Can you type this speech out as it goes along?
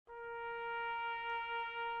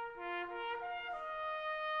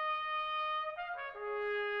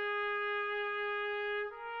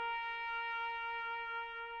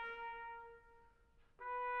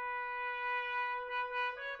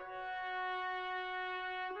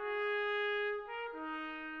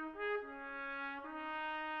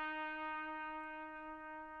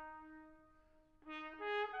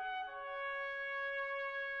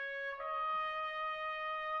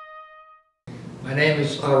My name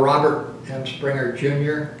is Robert M. Springer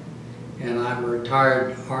Jr., and I'm a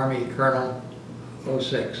retired Army Colonel,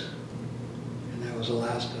 06. And that was the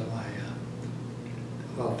last of my,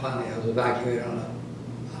 well, finally I was evacuated on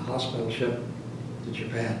a hospital ship to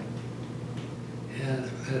Japan, and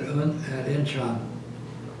at Incheon.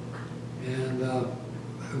 And I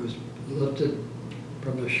was lifted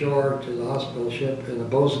from the shore to the hospital ship in a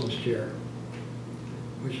bosun's chair,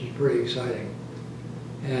 which is pretty exciting.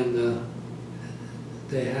 And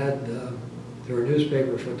there were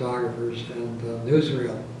newspaper photographers and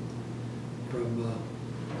newsreel from,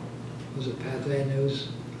 was it Pathé News?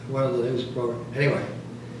 One of the news programs. Anyway,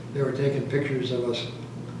 they were taking pictures of us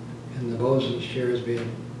in the bosun's chairs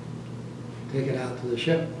being taken out to the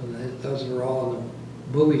ship, and those were all in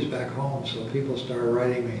the movies back home, so people started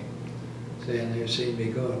writing me saying they'd seen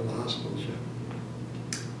me go to the hospital ship.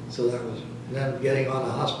 So that was, then getting on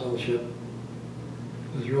the hospital ship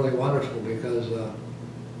was really wonderful because the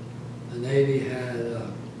Navy had,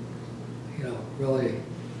 you know, really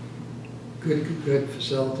good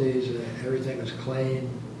facilities. Everything was clean,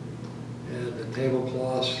 and the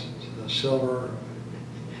tablecloths, silver,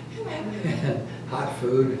 and hot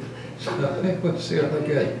food. So it was really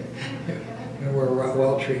good. We were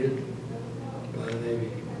well treated by the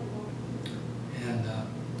Navy. And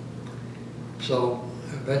so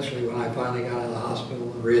eventually, when I finally got out of the hospital,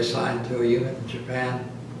 reassigned to a unit in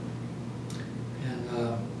Japan, and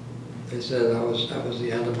they said that was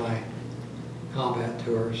the end of my combat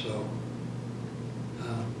tour. So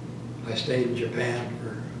I stayed in Japan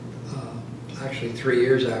for actually 3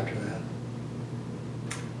 years after that,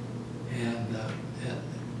 and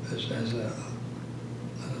as a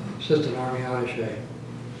assistant Army attaché,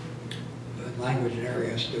 a language and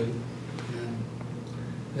area student. And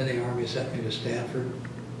then the Army sent me to Stanford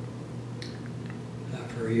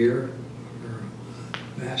for a year for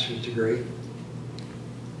a master's degree.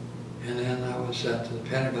 And then I was sent to the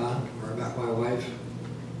Pentagon, where I met my wife.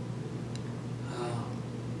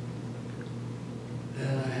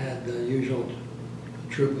 And I had the usual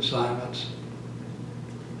troop assignments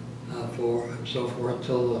and so forth,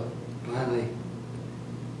 till finally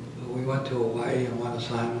we went to Hawaii on one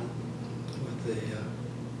assignment with the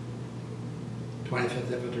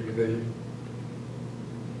 25th Infantry Division.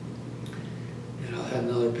 And I had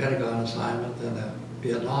another Pentagon assignment, then the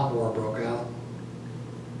Vietnam War broke out.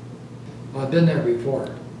 Well, I'd been there before,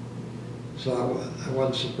 so I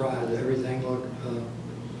wasn't surprised. Everything looked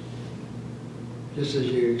just as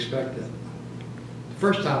you expected. The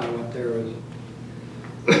first time I went there was,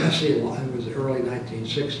 it was the early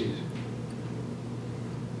 1960s,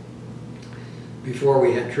 before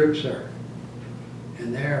we had troops there.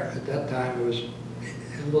 And there, at that time, it was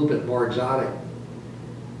a little bit more exotic,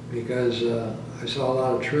 because I saw a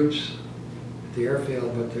lot of troops at the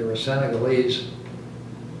airfield, but they were Senegalese,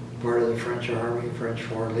 part of the French Army, French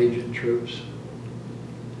Foreign Legion troops,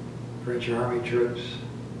 French Army troops.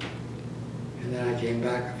 And then I came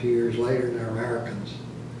back a few years later and they're Americans.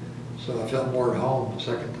 So I felt more at home the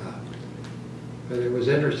second time. But it was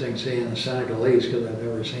interesting seeing the Senegalese, because I'd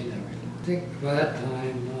never seen them before. I think by that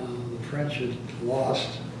time the French had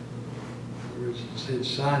lost. They'd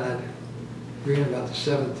signed that agreement about the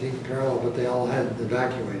 17th parallel, but they all had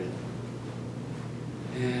evacuated.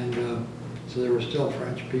 And so there were still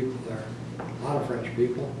French people there, a lot of French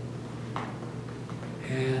people.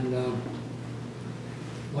 And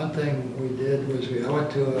one thing we did was I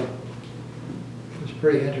went to it was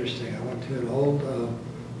pretty interesting. I went to an old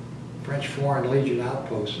French Foreign Legion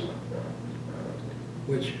outpost,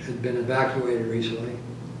 which had been evacuated recently.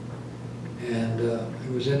 And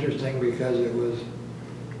it was interesting because it was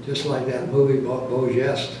just like that movie Beau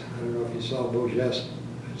Geste. I don't know if you saw Beau Geste.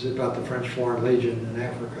 It was about the French Foreign Legion in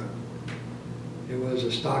Africa. It was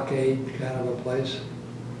a stockade kind of a place,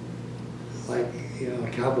 like, you know,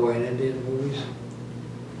 cowboy and Indian movies.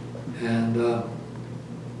 And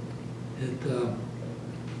it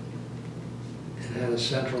had a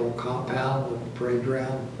central compound, a parade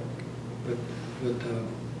ground, but with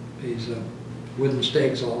these wooden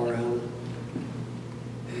stakes all around it.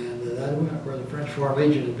 And that where the French Foreign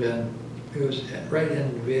Legion had been, it was right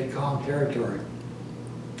in Viet Cong territory.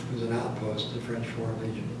 It was an outpost of the French Foreign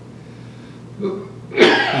Legion. I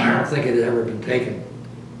don't think it had ever been taken.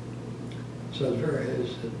 So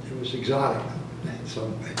it was exotic in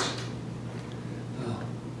some ways.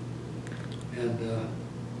 And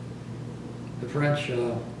the French,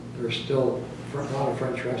 there were still a lot of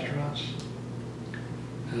French restaurants,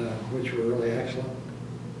 which were really excellent.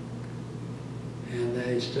 And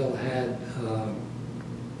they still had,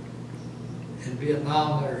 in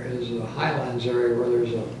Vietnam there is a highlands area where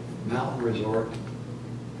there's a mountain resort.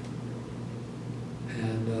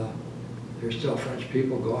 and there's still French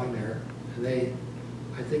people going there. And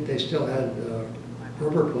I think they still had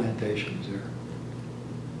rubber plantations there.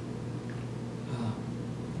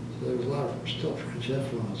 So there was a lot of still French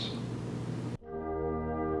influence.